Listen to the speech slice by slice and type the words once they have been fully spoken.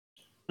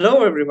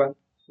Hello, everyone.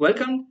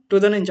 Welcome to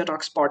the Ninja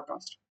Talks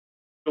podcast,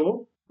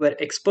 show where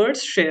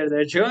experts share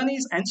their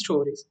journeys and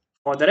stories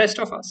for the rest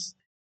of us.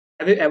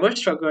 Have you ever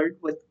struggled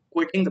with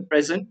quitting the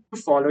present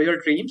to follow your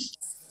dreams?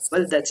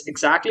 Well, that's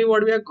exactly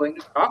what we are going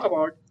to talk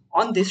about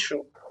on this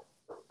show,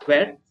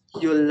 where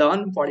you'll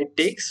learn what it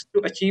takes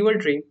to achieve a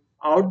dream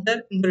out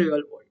there in the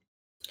real world.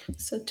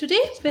 So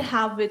today we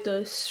have with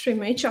us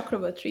Srimay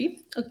Chakravarti,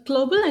 a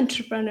global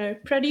entrepreneur,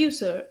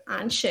 producer,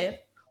 and chef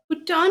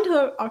who turned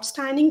her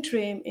outstanding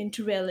dream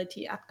into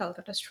reality at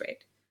Calcutta Street.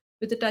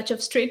 With a touch of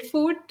street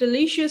food,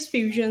 delicious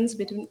fusions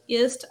between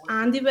East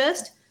and the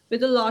West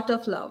with a lot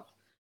of love.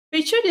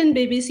 Featured in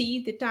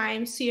BBC, The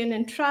Times,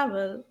 CNN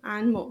Travel,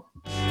 and more.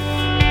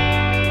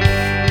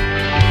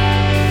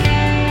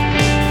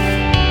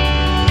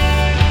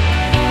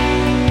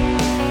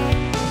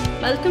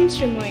 Welcome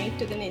Srimay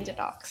to the Ninja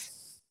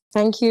Talks.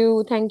 Thank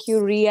you,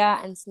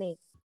 Ria and Snake.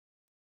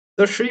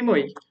 So,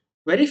 Srimoy,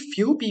 very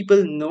few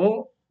people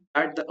know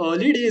that the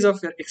early days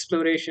of your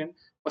exploration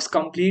was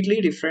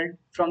completely different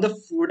from the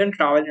food and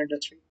travel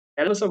industry.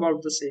 Tell us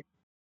about the same.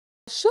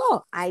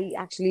 Sure, I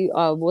actually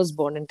was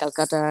born in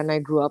Calcutta and I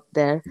grew up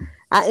there.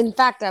 In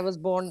fact, I was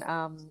born.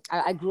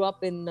 I grew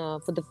up in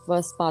for the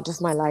first part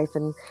of my life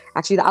in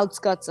actually the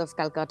outskirts of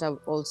Calcutta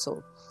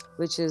also,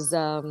 which is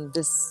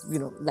this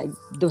like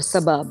the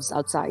suburbs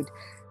outside.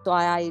 So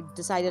I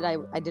decided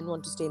I didn't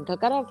want to stay in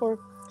Calcutta for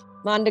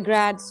my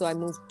undergrad, so I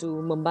moved to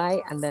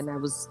Mumbai and then I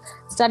was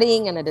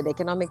studying and I did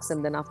economics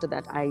and then after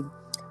that I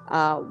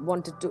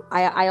wanted to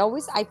I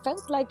always I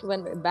felt like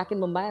when back in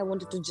Mumbai I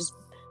wanted to just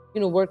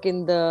work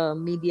in the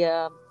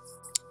media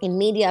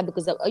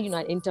because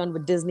I interned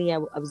with Disney. I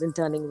was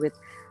interning with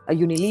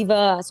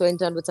Unilever, so I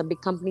interned with some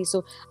big companies.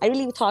 So I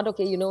really thought,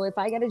 okay, if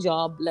I get a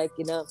job like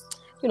in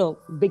a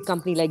big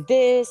company like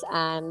this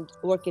and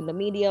work in the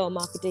media or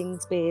marketing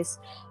space,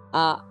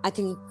 I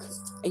think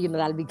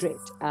that'll be great.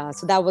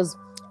 So that was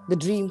the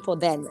dream for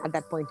then at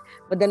that point.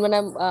 But then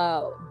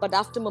but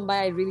after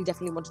Mumbai, I really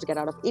definitely wanted to get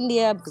out of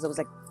India because I was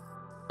like,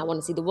 I want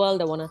to see the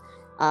world.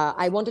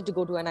 I wanted to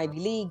go to an Ivy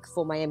League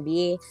for my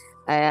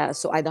MBA,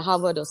 so either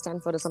Harvard or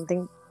Stanford or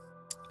something.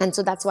 And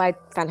so that's why I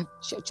kind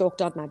of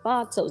choked out my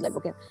path. So I was like,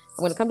 okay, I'm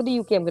going to come to the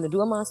UK. I'm going to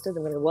do a master's.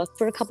 I'm going to work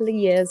for a couple of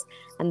years,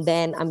 and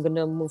then I'm going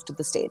to move to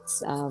the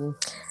States.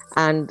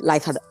 And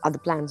life had other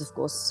plans, of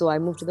course. So I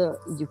moved to the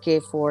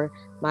UK for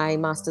my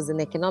master's in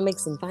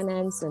economics and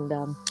finance, and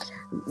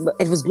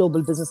it was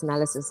global business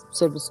analysis.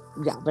 So it was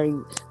very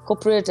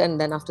corporate. And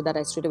then after that,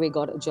 I straight away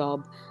got a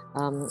job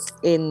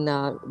in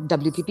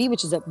WPP,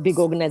 which is a big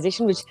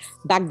organization. Which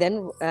back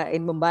then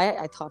in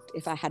Mumbai, I thought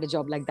if I had a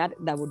job like that,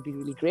 that would be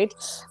really great.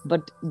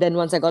 But then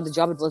once I got the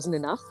job, it wasn't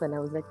enough, and I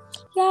was like,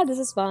 yeah, this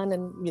is fun,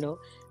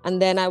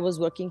 and then I was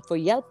working for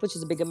Yelp, which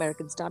is a big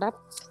American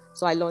startup.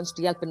 So I launched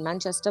Yelp in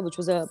Manchester, which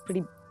was a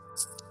pretty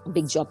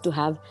big job to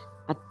have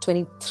at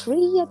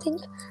 23, I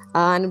think.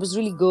 And it was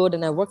really good.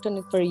 And I worked on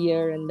it for a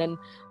year. And then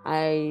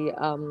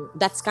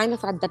that's kind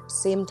of at that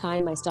same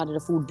time I started a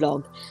food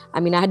blog.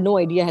 I mean, I had no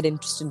idea I had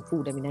interest in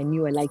food. I mean, I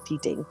knew I liked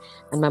eating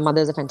and my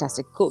mother's a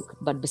fantastic cook.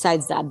 But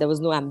besides that, there was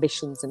no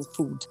ambitions in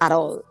food at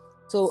all.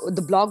 So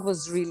the blog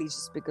was really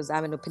just because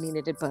I'm an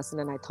opinionated person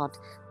and I thought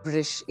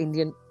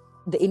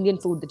the Indian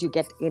food that you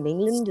get in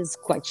England is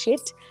quite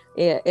shit,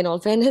 in all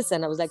fairness.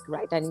 And I was like,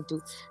 right, I need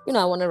to,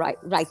 I want to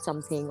write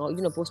something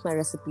or, post my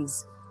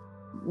recipes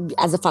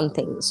as a fun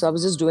thing. So I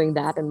was just doing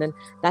that. And then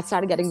that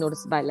started getting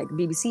noticed by like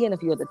BBC and a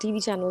few other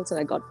TV channels.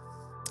 And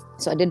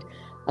so I did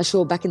a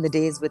show back in the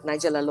days with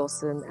Nigella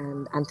Lawson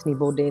and Anthony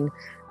Bourdain.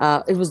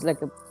 It was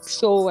like a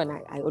show and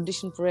I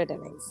auditioned for it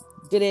and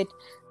I did it.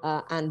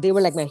 And they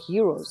were like my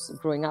heroes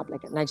growing up,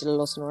 like Nigella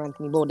Lawson or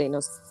Anthony Bourdain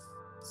or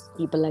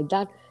people like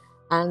that.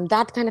 And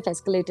that kind of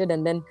escalated.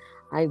 And then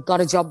I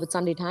got a job with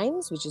Sunday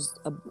Times, which is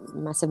a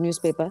massive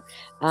newspaper.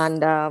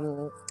 And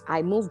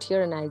I moved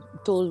here and I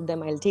told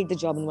them I'll take the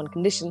job in one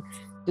condition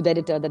to the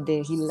editor that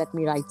he'll let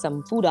me write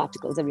some food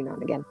articles every now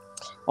and again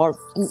or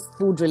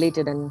food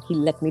related. And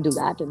he'll let me do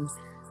that. And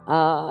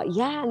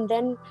and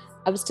then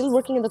I was still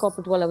working in the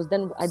corporate world.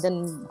 I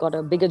then got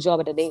a bigger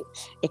job at an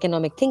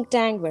economic think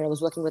tank where I was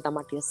working with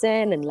Amartya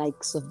Sen and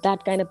likes of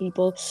that kind of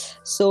people.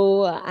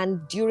 So,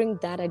 and during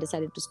that, I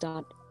decided to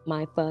start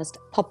my first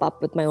pop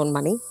up with my own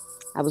money.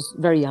 I was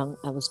very young.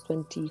 I was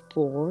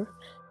 24,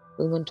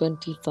 going on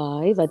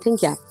 25, I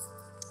think, yeah.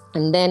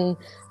 And then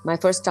my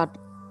first start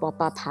pop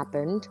up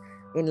happened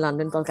in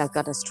London called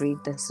Calcutta Street.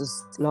 This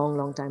was long,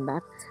 long time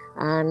back.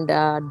 And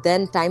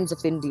then Times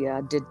of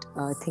India did,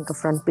 I think, a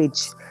front page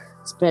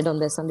spread on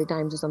their Sunday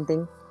Times or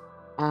something.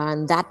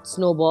 And that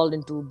snowballed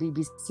into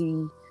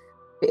BBC.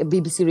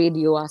 BBC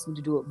Radio asked me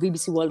to do a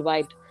BBC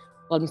Worldwide,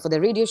 called me for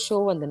their radio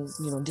show. And then,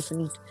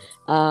 different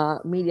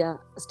media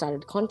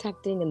started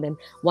contacting. And then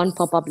one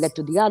pop-up led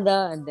to the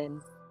other. And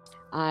then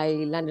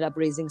I landed up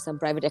raising some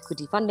private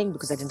equity funding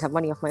because I didn't have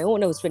money of my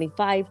own. I was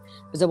 25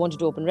 because I wanted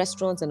to open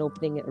restaurants, and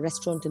opening a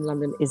restaurant in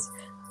London is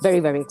very,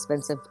 very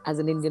expensive. As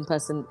an Indian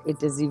person,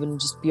 it is even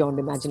just beyond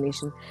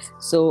imagination.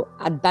 So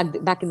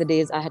back in the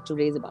days, I had to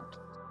raise about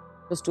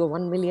close to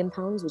 £1 million,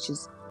 which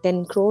is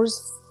 10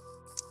 crores.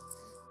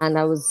 and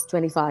I was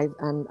 25,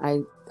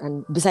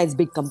 and besides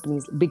big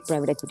companies, big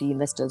private equity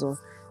investors, or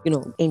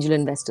angel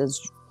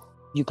investors,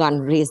 you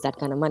can't raise that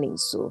kind of money.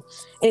 So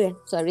anyway,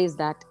 so I raised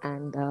that,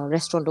 and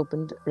restaurant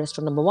opened,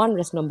 restaurant number one,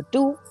 restaurant number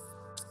two,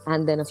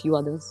 and then a few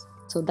others.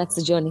 So that's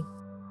the journey.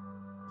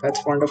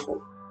 That's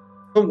wonderful.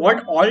 So,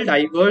 what all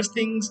diverse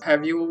things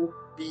have you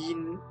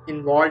been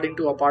involved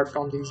into apart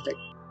from these? Like,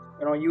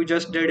 you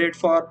just did it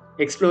for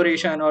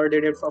exploration or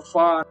did it for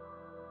fun?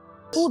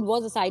 Food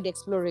was a side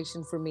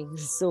exploration for me,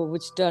 so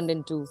which turned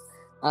into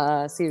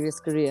a serious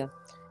career.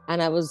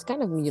 And I was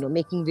kind of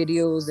making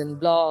videos and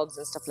blogs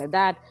and stuff like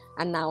that.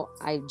 And now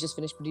I just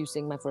finished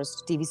producing my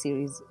first TV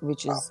series,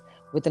 which Wow. is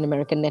with an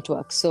American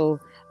network. So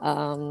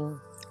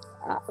um,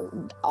 uh,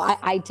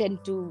 I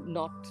tend to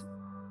not.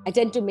 I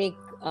tend to make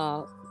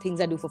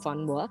things I do for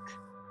fun work,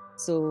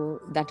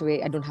 so that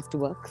way I don't have to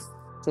work.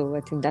 So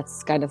I think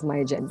that's kind of my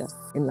agenda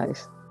in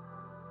life.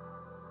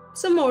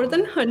 So more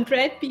than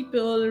 100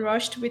 people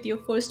rushed with your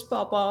first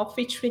pop-up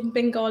featuring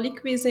Bengali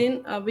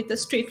cuisine with a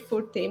street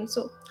food theme.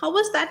 So how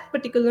was that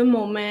particular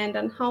moment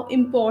and how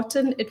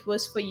important it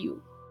was for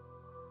you?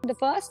 The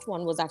first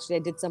one was actually I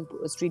did some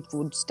street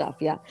food stuff,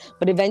 yeah.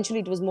 But eventually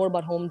it was more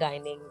about home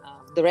dining.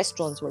 The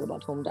restaurants were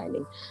about home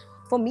dining.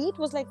 For me, it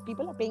was like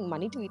people are paying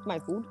money to eat my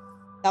food.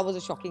 That was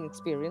a shocking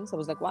experience. I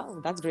was like, wow,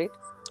 that's great.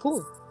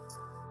 Cool.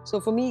 So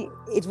for me,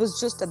 it was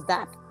just at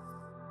that.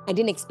 I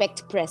didn't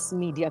expect press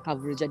media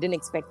coverage. I didn't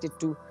expect it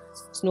to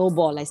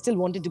snowball. I still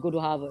wanted to go to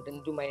Harvard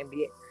and do my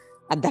MBA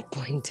at that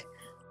point.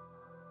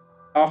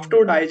 Tough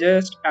to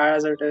digest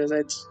as it is.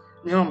 It's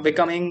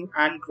becoming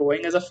and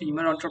growing as a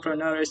female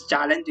entrepreneur is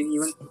challenging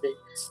even today.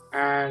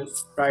 And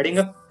writing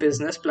a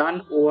business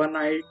plan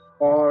overnight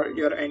for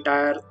your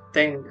entire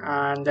thing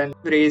and then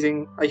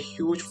raising a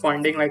huge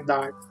funding like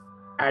that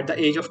at the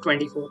age of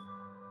 24.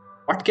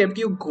 What kept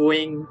you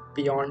going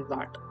beyond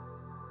that?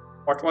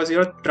 What was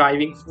your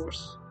driving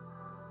force?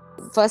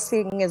 First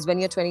thing is, when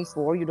you're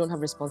 24, you don't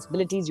have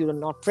responsibilities, you're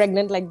not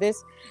pregnant like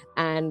this.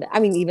 And I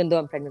mean, even though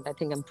I'm pregnant, I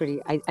think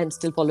I'm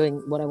still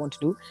following what I want to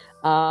do.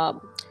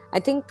 I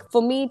think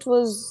for me it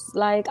was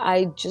like,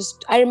 I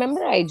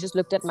remember I just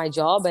looked at my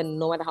job, and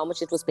no matter how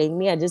much it was paying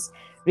me, I just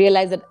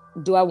realized that,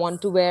 do I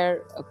want to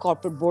wear a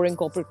boring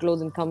corporate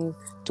clothes and come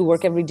to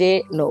work every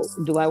day? No.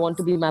 Do I want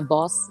to be my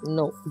boss?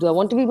 No. Do I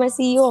want to be my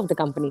CEO of the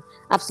company?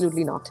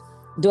 Absolutely not.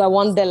 Do I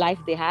want the life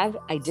they have?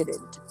 I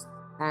didn't.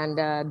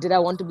 And did I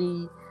want to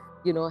be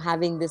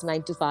having this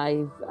 9 to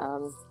 5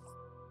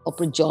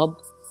 corporate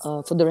job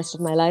for the rest of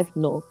my life?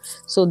 No.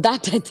 So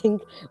that I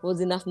think was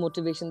enough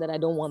motivation that I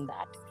don't want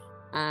that.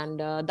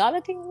 And the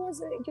other thing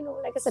was,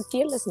 like I said,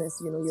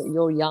 fearlessness.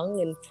 You're young,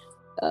 and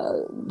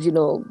you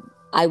know,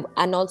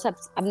 and also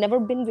I've never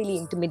been really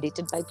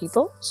intimidated by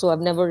people. So I've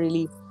never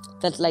really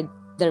felt like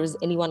there is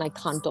anyone I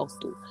can't talk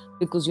to,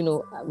 because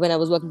when I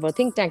was working for a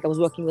think tank, I was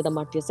working with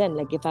Amartya Sen.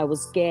 Like, if I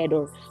was scared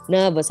or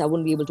nervous, I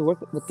wouldn't be able to work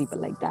with people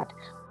like that.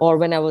 Or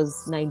when I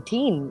was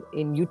 19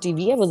 in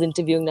UTV, I was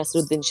interviewing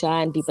Nasruddin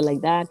Shah and people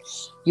like that,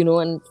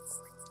 and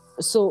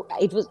so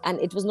it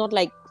was not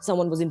like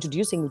someone was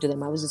introducing me to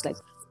them. I was just like,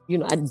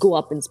 I'd go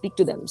up and speak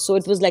to them. So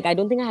it was like, I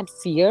don't think I had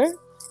fear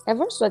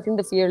ever. So I think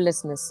the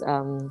fearlessness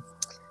kind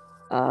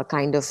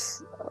of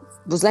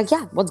was like,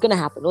 yeah, what's going to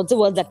happen? What's the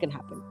worst that can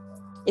happen?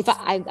 If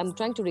I'm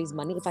trying to raise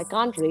money, if I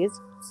can't raise,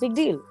 big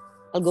deal.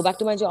 I'll go back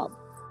to my job,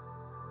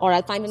 or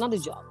I'll find another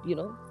job.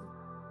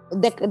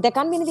 There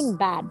can't be anything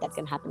bad that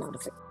can happen out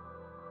of it.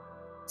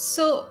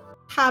 So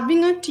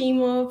having a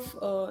team of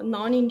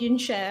non-Indian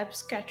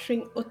chefs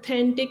catering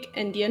authentic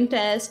Indian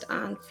taste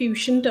and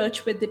fusion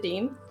touch with the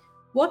team,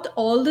 what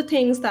all the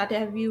things that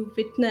have you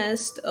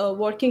witnessed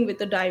working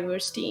with a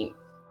diverse team?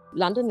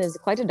 London is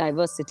quite a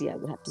diverse city, I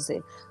would have to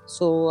say.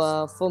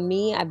 So for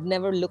me, I've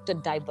never looked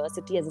at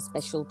diversity as a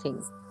special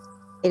thing.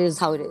 It is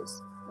how it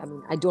is. I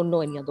mean, I don't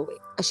know any other way.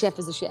 A chef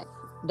is a chef.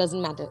 Doesn't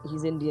matter.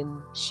 He's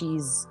Indian,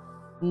 she's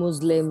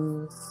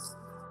Muslim,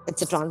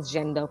 it's a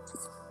transgender.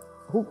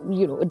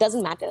 It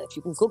doesn't matter. If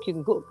you can cook, you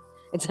can cook.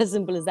 It's as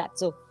simple as that.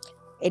 So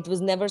it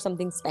was never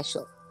something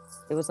special.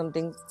 It was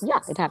something, yeah,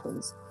 it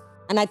happens.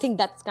 And I think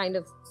that's kind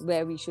of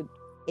where we should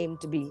aim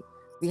to be.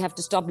 We have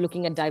to stop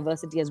looking at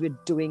diversity as we're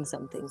doing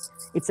something.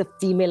 It's a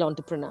female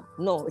entrepreneur.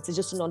 No, it's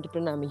just an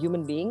entrepreneur. I'm a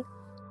human being.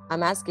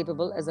 I'm as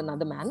capable as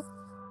another man,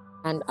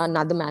 and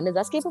another man is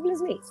as capable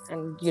as me.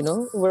 And,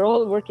 we're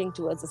all working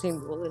towards the same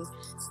goal.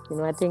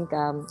 And, I think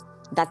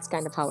that's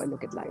kind of how I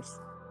look at life.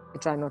 I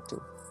try not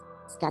to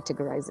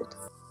categorize it.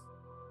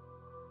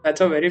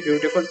 That's a very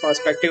beautiful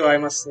perspective, I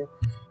must say.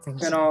 Thank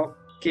You you. know,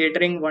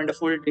 catering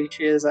wonderful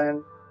dishes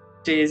and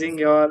chasing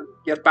your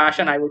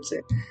passion, I would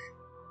say.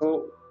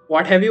 So,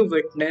 what have you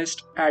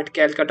witnessed at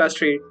Calcutta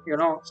Street?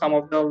 Some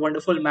of the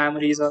wonderful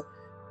memories or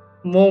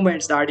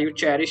moments that you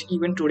cherish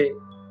even today.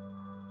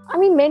 I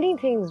mean, many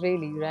things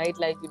really, right?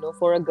 Like,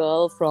 for a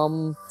girl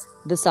from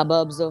the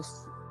suburbs of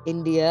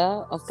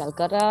India, of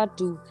Calcutta,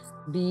 to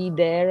be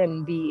there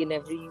and be in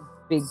every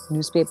big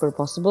newspaper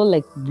possible,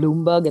 like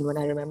Bloomberg. And when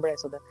I remember I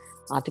saw the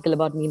article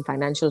about me in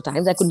Financial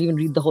Times, I couldn't even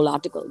read the whole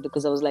article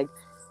because I was like,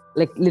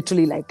 like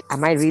literally, like,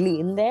 am I really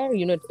in there?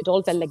 It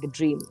all felt like a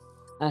dream,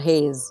 a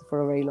haze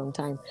for a very long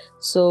time.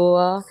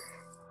 So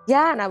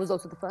yeah, and I was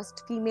also the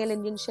first female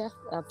Indian chef,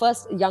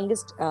 first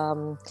youngest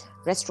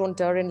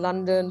restaurateur in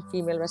London,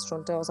 female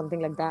restaurateur or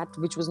something like that,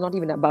 which was not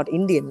even about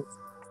Indian.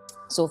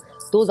 So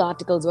those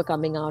articles were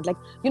coming out, like,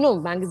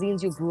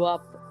 magazines you grew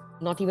up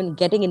not even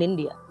getting in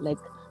India, like,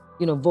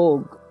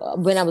 Vogue,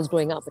 when I was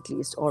growing up at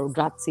least, or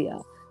Grazia.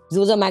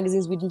 Those are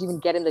magazines we didn't even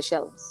get in the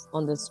shelves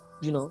on this,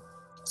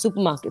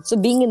 supermarket. So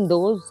being in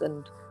those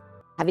and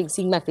having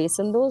seen my face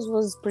in those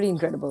was pretty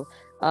incredible.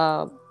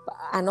 Uh,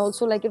 and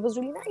also, like, it was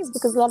really nice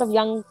because a lot of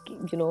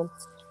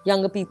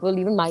younger people,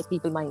 even my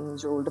people, my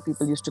age, or older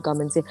people, used to come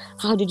and say,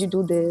 "How did you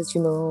do this?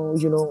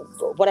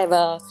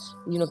 Whatever.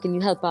 Can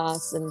you help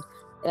us?" And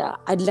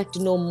I'd like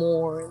to know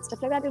more and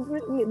stuff like that. It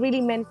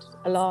really meant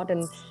a lot.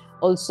 And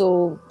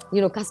also,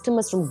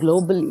 customers from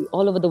globally,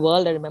 all over the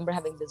world. I remember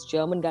having this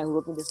German guy who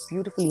wrote me this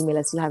beautiful email.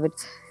 I still have it.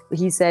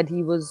 He said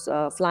he was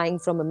flying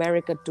from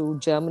America to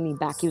Germany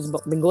back. He was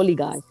a Bengali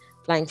guy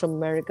flying from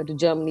America to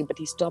Germany, but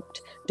he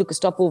took a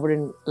stopover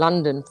in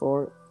London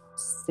for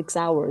 6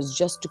 hours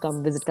just to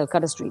come visit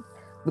Calcutta Street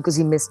because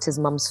he missed his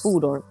mum's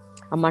food. Or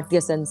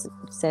Amartya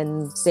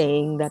Sen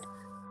saying that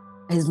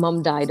his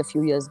mum died a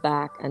few years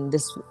back, and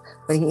this,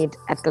 when he ate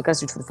at Calcutta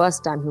Street for the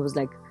first time, he was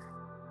like,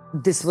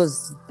 this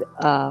was,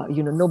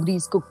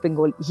 nobody's cooked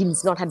Bengali.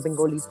 He's not had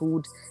Bengali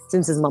food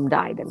since his mum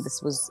died, and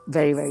this was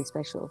very, very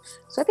special.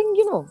 So I think,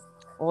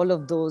 all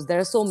of those, there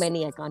are so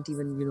many, I can't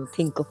even,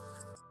 think of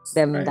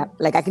them, Right. that,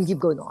 like, I can keep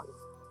going on.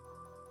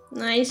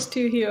 Nice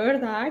to hear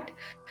that.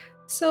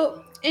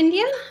 So,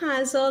 India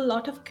has a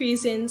lot of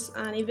cuisines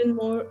and even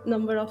more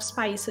number of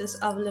spices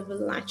available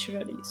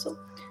naturally. So,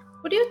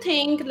 what do you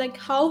think? Like,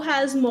 how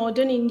has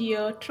modern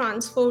India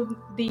transformed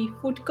the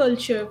food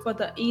culture for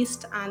the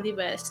East and the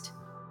West?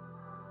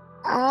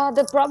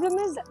 The problem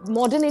is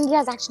modern India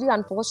has actually,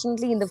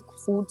 unfortunately, in the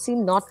food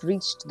scene, not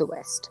reached the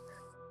West.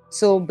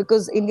 So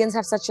because Indians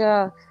have such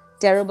a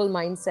terrible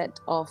mindset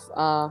of,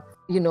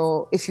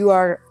 if you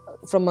are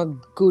from a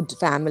good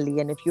family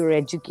and if you're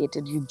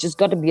educated, you just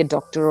got to be a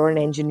doctor or an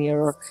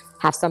engineer or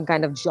have some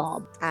kind of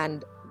job.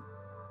 And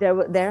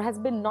there has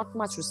been not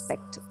much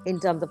respect in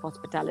terms of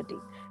hospitality.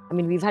 I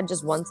mean, we've had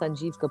just one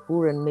Sanjeev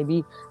Kapoor and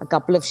maybe a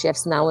couple of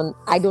chefs now, and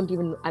I don't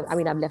even. I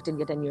mean, I've left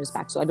India 10 years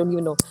back, so I don't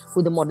even know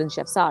who the modern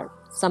chefs are.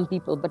 Some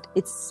people, but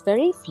it's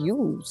very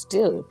few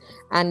still,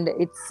 and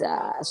it's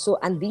so.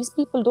 And these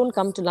people don't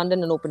come to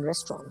London and open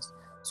restaurants.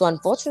 So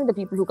unfortunately, the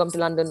people who come to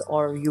London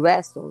or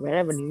US or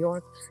wherever, New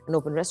York, and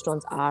open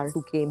restaurants are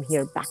who came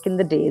here back in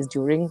the days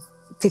during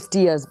 50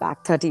 years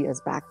back, 30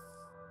 years back,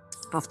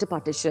 after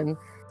partition.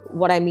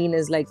 What I mean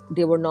is, like,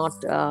 they were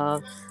not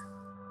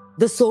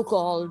the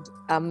so-called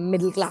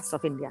middle class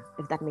of India,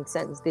 if that makes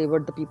sense. They were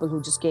the people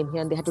who just came here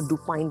and they had to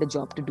find a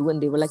job to do,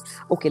 and they were like,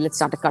 okay, let's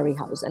start a curry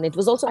house. And it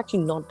was also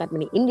actually not that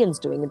many Indians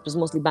doing it. It was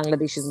mostly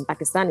Bangladeshis and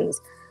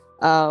Pakistanis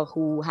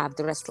who have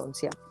the restaurants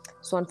here.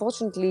 So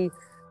unfortunately,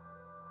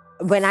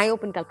 when I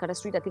opened Calcutta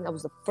Street, I think I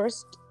was the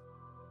first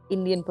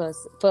Indian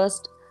person,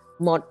 first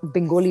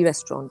Bengali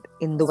restaurant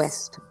in the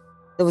West.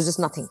 There was just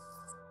nothing,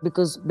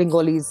 because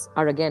Bengalis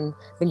are, again,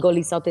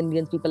 Bengali, South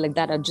Indians, people like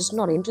that are just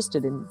not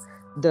interested in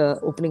the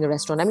opening a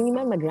restaurant. I mean,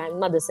 even my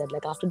grandmother said,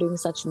 like, after doing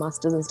such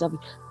masters and stuff,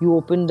 you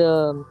opened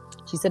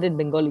she said in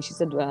Bengali, she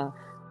said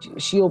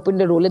she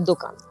opened a rolet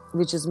dokan,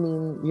 which is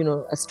mean,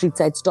 a street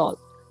side stall.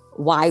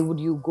 Why would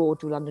you go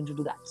to London to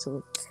do that?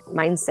 So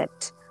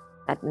mindset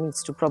that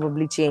needs to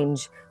probably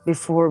change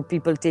before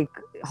people take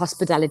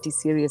hospitality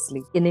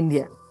seriously in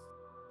India.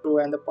 True,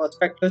 and the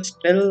perspectives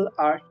still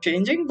are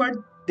changing, but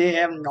they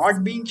have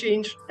not been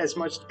changed as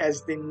much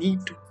as they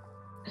need to.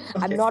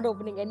 I'm Okay. not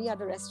opening any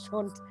other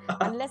restaurant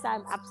unless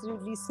I'm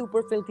absolutely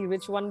super filthy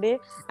rich one day,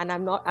 and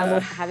I'm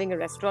having a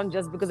restaurant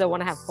just because I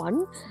want to have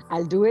fun.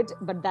 I'll do it,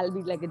 but that'll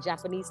be like a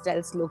Japanese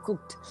style slow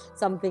cooked,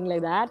 something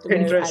like that, where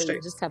I'll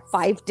Interesting. just have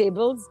 5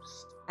 tables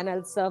and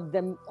I'll serve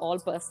them all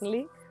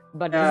personally.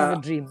 But this is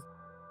a dream.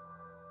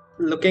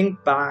 Looking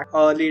back,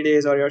 early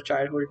days or your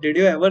childhood, did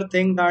you ever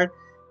think that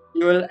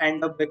you will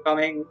end up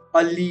becoming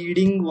a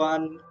leading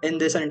one in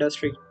this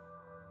industry?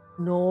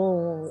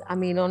 No, I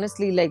mean,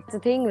 honestly, like, the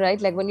thing, right?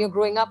 Like, when you're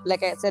growing up,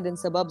 like I said, in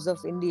suburbs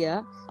of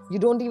India, you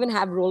don't even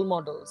have role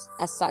models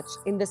as such,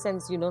 in the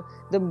sense,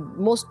 the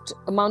most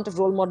amount of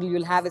role model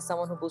you'll have is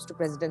someone who goes to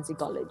Presidency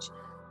College,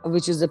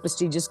 which is a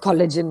prestigious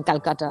college in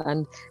Calcutta.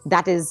 And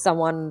that is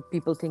someone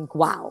people think,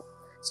 wow.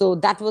 So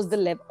that was the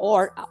level,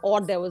 or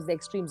there was the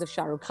extremes of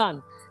Shah Rukh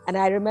Khan. And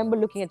I remember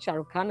looking at Shah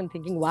Rukh Khan and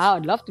thinking, wow,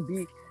 I'd love to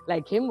be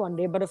like him one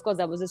day. But of course,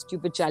 that was a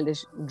stupid,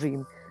 childish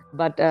dream.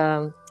 But,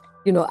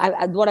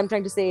 what I'm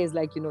trying to say is,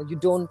 like, you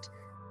don't,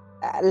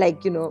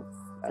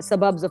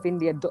 suburbs of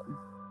India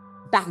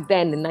back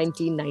then in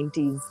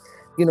 1990s,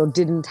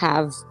 didn't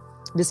have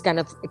this kind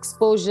of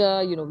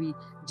exposure. We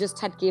just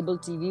had cable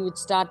TV, which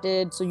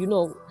started. So,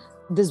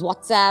 this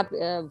WhatsApp,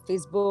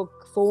 Facebook,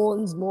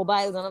 phones,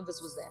 mobile, none of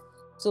this was there.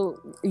 So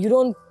you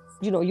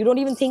don't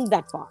even think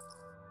that far.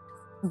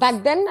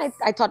 Back then,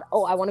 I thought,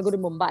 oh, I want to go to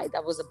Mumbai.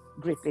 That was a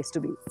great place to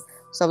be.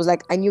 So I was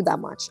like, I knew that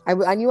much.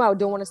 I knew I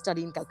don't want to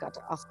study in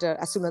Calcutta.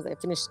 As soon as I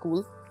finished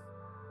school,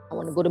 I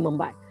want to go to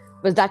Mumbai.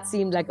 But that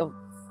seemed like a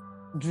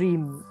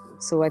dream.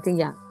 So I think,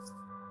 yeah.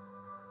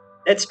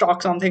 Let's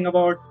talk something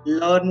about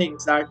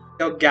learnings that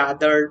you've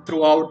gathered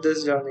throughout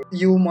this journey.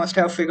 You must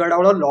have figured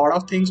out a lot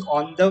of things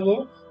on the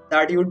go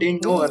that you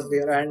didn't know Yeah,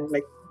 earlier. And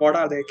like, what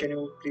are they? Can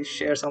you please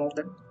share some of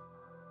them?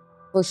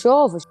 for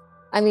sure. For sure.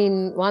 I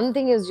mean, one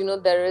thing is,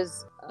 there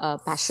is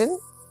passion,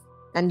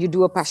 and you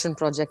do a passion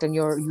project, and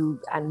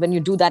and when you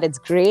do that, it's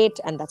great.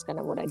 And that's kind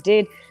of what I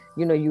did.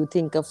 You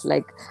think of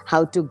like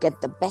how to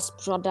get the best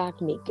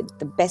product, make it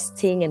the best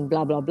thing, and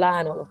blah blah blah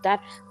and all of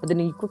that. But then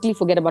you quickly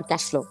forget about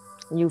cash flow.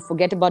 You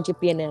forget about your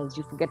P&Ls.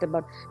 You forget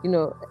about,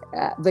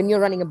 when you're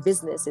running a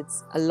business,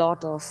 it's a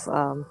lot of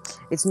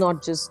it's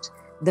not just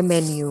the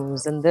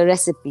menus and the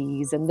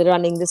recipes and the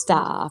running the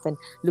staff and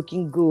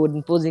looking good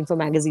and posing for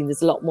magazines.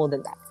 It's a lot more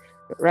than that,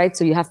 right?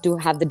 So you have to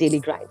have the daily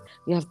grind.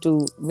 You have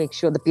to make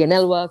sure the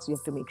P&L works. You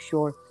have to make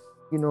sure,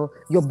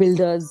 your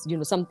builders,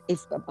 some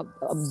if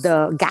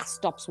the gas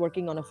stops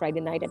working on a Friday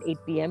night at 8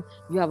 p.m.,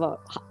 you have a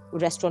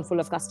restaurant full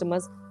of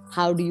customers.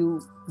 How do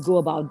you go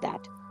about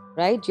that,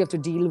 right? You have to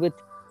deal with,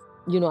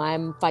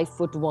 I'm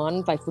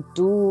 5'1",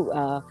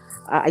 5'2".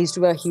 I used to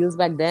wear heels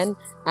back then,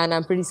 and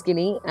I'm pretty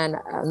skinny, and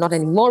not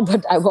anymore,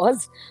 but I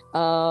was.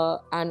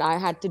 And I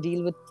had to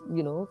deal with,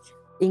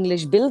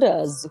 English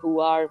builders who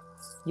are,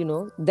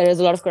 there is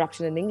a lot of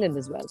corruption in England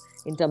as well,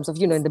 in terms of,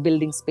 in the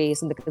building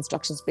space, in the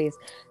construction space.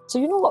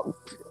 So,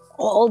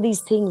 all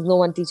these things, no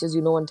one teaches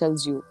you, no one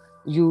tells you.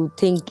 You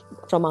think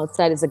from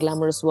outside it's a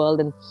glamorous world,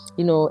 and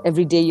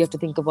every day you have to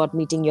think about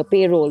meeting your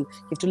payroll. You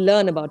have to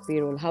learn about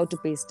payroll, how to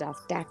pay staff,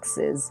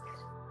 taxes.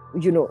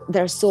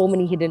 There are so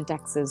many hidden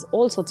taxes,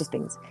 all sorts of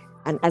things.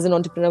 And as an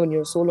entrepreneur, when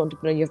you're a sole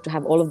entrepreneur, you have to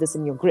have all of this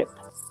in your grip.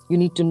 You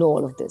need to know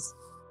all of this.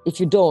 If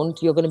you don't,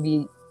 you're going to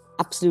be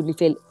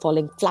absolutely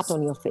falling flat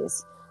on your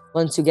face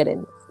once you get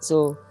in.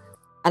 So,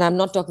 and I'm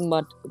not talking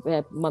about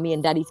where mommy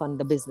and daddy fund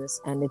the business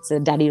and it's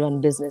a daddy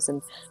run business,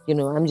 and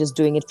I'm just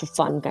doing it for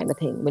fun kind of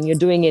thing. When you're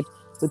doing it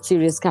with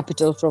serious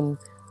capital from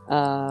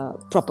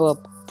proper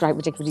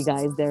private equity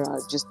guys,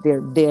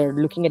 they're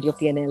looking at your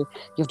P&L. You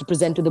have to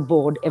present to the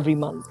board every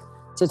month.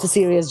 So it's a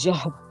serious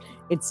job.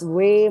 It's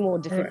way more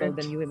difficult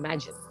than you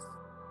imagine.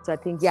 So I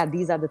think, yeah,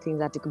 these are the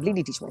things I had to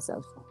completely teach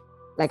myself.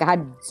 Like, I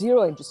had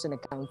zero interest in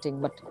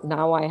accounting, but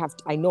now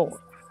I know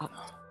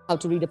how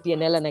to read a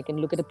P&L, and I can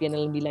look at a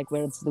P&L and be like,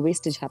 where is the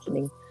wastage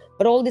happening?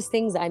 But all these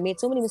things, I made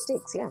so many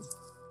mistakes. Yeah.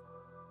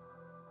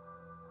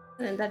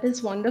 And that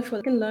is wonderful.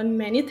 We can learn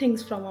many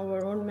things from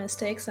our own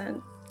mistakes,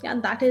 and yeah,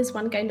 that is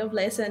one kind of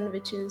lesson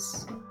which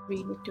is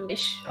we need to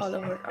wish all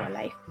over our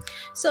life.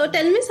 So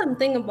tell me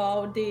something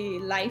about the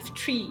life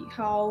tree.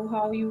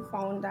 How you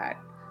found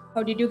that?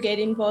 How did you get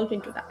involved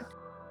into that?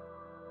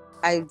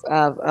 I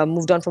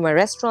moved on from my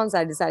restaurants.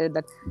 I decided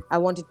that I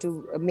wanted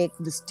to make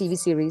this TV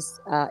series,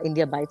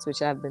 India Bites,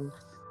 which I've been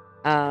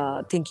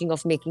thinking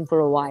of making for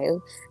a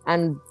while.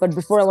 But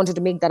before I wanted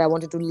to make that, I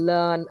wanted to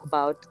learn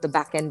about the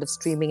back end of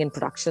streaming and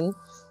production.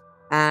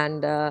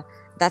 And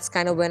that's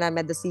kind of when I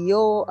met the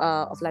CEO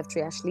of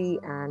Lifetree, Ashley,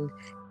 and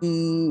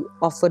he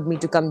offered me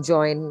to come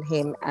join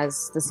him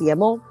as the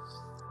CMO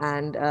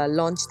and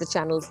launch the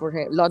channel for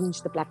him,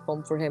 launch the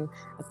platform for him,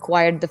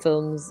 acquired the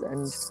films,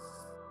 and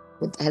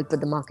with help with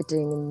the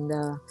marketing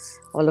and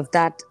all of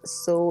that.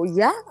 So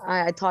yeah,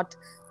 I thought,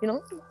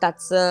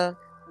 that's a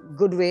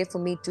good way for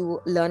me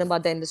to learn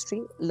about the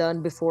industry,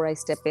 learn before I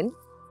step in,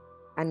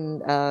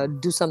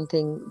 and do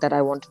something that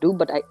I want to do.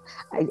 But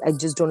I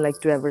just don't like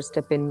to ever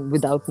step in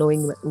without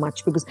knowing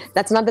much, because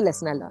that's another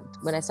lesson I learned.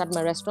 When I started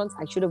my restaurants,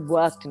 I should have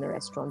worked in a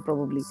restaurant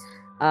probably.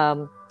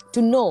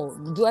 To know,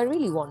 do I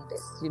really want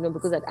this?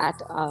 Because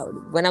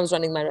when I was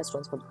running my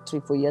restaurants for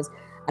 3-4 years,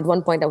 at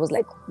one point I was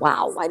like,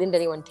 wow, why didn't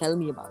anyone tell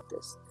me about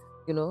this?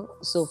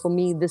 So for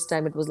me this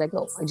time it was like,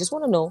 no, I just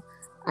want to know,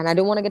 and I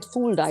don't want to get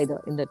fooled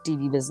either in the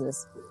TV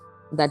business.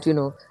 That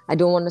I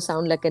don't want to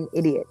sound like an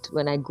idiot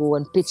when I go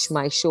and pitch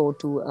my show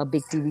to a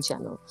big TV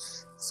channel.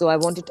 So I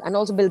wanted to, and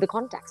also build the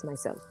contacts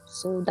myself.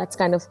 So that's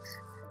kind of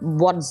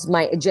what's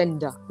my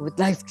agenda with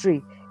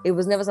Lifetree. It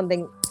was never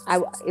something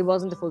it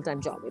wasn't a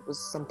full-time job. It was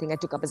something I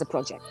took up as a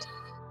project.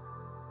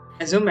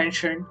 As you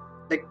mentioned,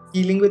 like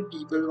dealing with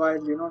people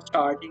while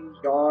starting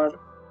your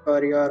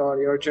career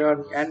or your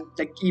journey, and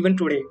like even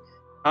today,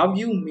 have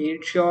you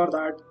made sure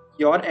that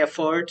your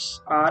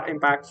efforts are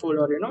impactful,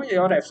 or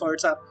your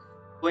efforts are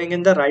going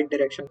in the right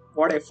direction?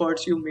 What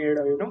efforts you made,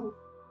 or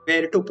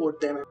where to put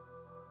them in?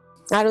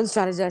 I don't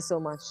strategize so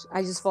much.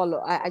 I just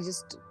follow.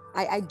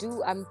 I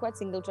do. I'm quite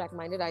single track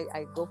minded.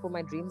 I go for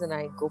my dreams and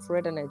I go for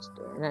it, and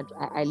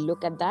I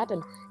look at that.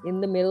 And in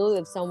the middle,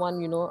 if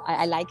someone,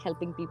 I like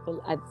helping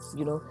people.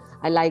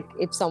 I like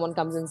if someone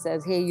comes and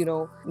says, hey,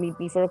 meet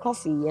me for a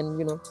coffee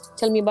and,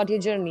 tell me about your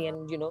journey.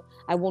 And,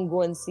 I won't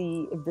go and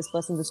see if this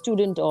person's a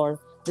student or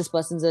this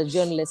person's a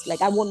journalist.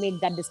 Like, I won't make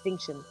that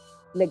distinction.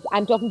 Like,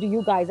 I'm talking to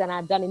you guys and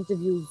I've done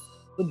interviews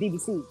with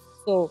BBC.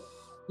 So,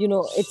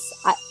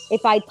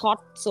 if I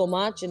thought so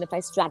much and if I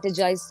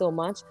strategized so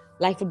much,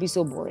 life would be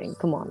so boring.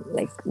 Come on,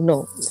 like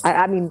no.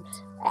 I mean,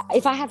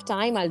 if I have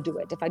time, I'll do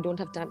it. If I don't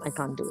have time, I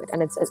can't do it.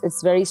 And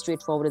it's very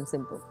straightforward and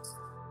simple.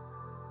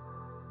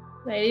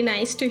 Very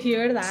nice to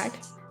hear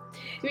that.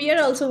 We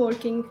are also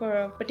working for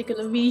a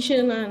particular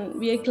vision, and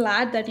we are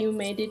glad that you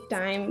made it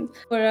time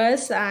for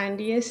us. And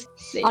yes,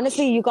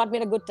 Honestly, you got me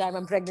at a good time.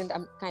 I'm pregnant.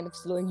 I'm kind of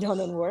slowing down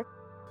on work.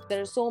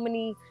 There are so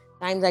many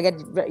times I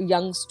get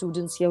young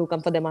students here who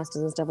come for their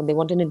masters and stuff, and they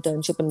want an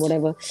internship and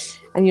whatever.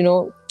 And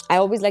I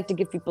always like to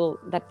give people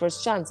that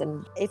first chance.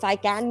 And if I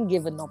can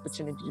give an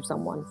opportunity to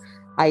someone,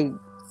 I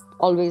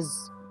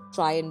always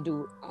try and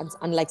do.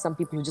 Unlike some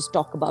people who just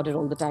talk about it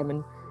all the time,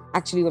 and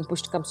actually, when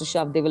push comes to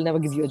shove, they will never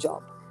give you a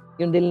job.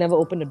 They'll never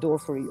open a door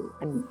for you.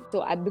 And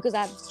so, because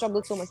I've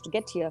struggled so much to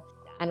get here,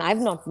 and I've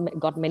not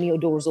got many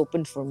doors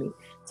opened for me.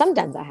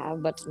 Sometimes I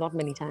have, but not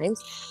many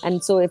times.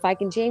 And so, if I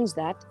can change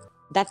that,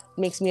 that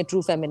makes me a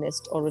true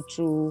feminist or a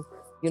true,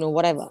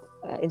 whatever.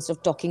 Instead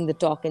of talking the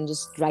talk and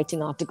just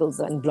writing articles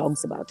and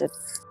blogs about it.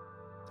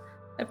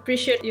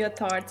 Appreciate your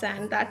thoughts,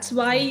 and that's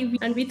why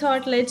we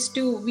thought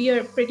we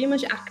are pretty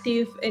much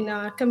active in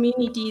our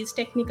communities,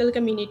 technical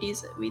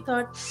communities. We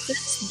thought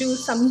let's do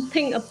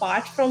something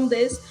apart from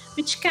this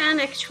which can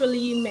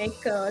actually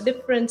make a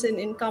difference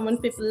in common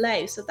people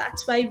lives. So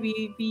that's why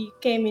we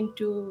came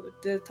into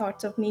the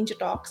thoughts of Ninja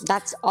Talks.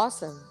 That's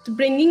awesome.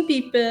 Bringing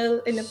people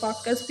in a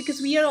podcast, because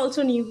we are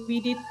also new.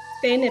 We did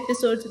 10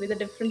 episodes with the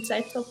different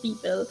types of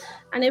people,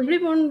 and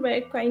everyone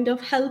were kind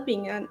of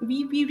helping, and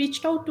we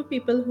reached out to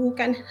people who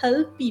can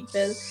help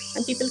people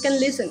and people can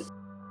listen.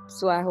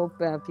 So I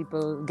hope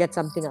people get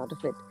something out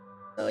of it.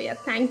 So yeah,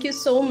 thank you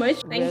so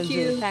much. Thank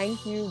you.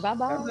 Thank you.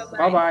 Bye-bye.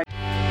 Bye bye.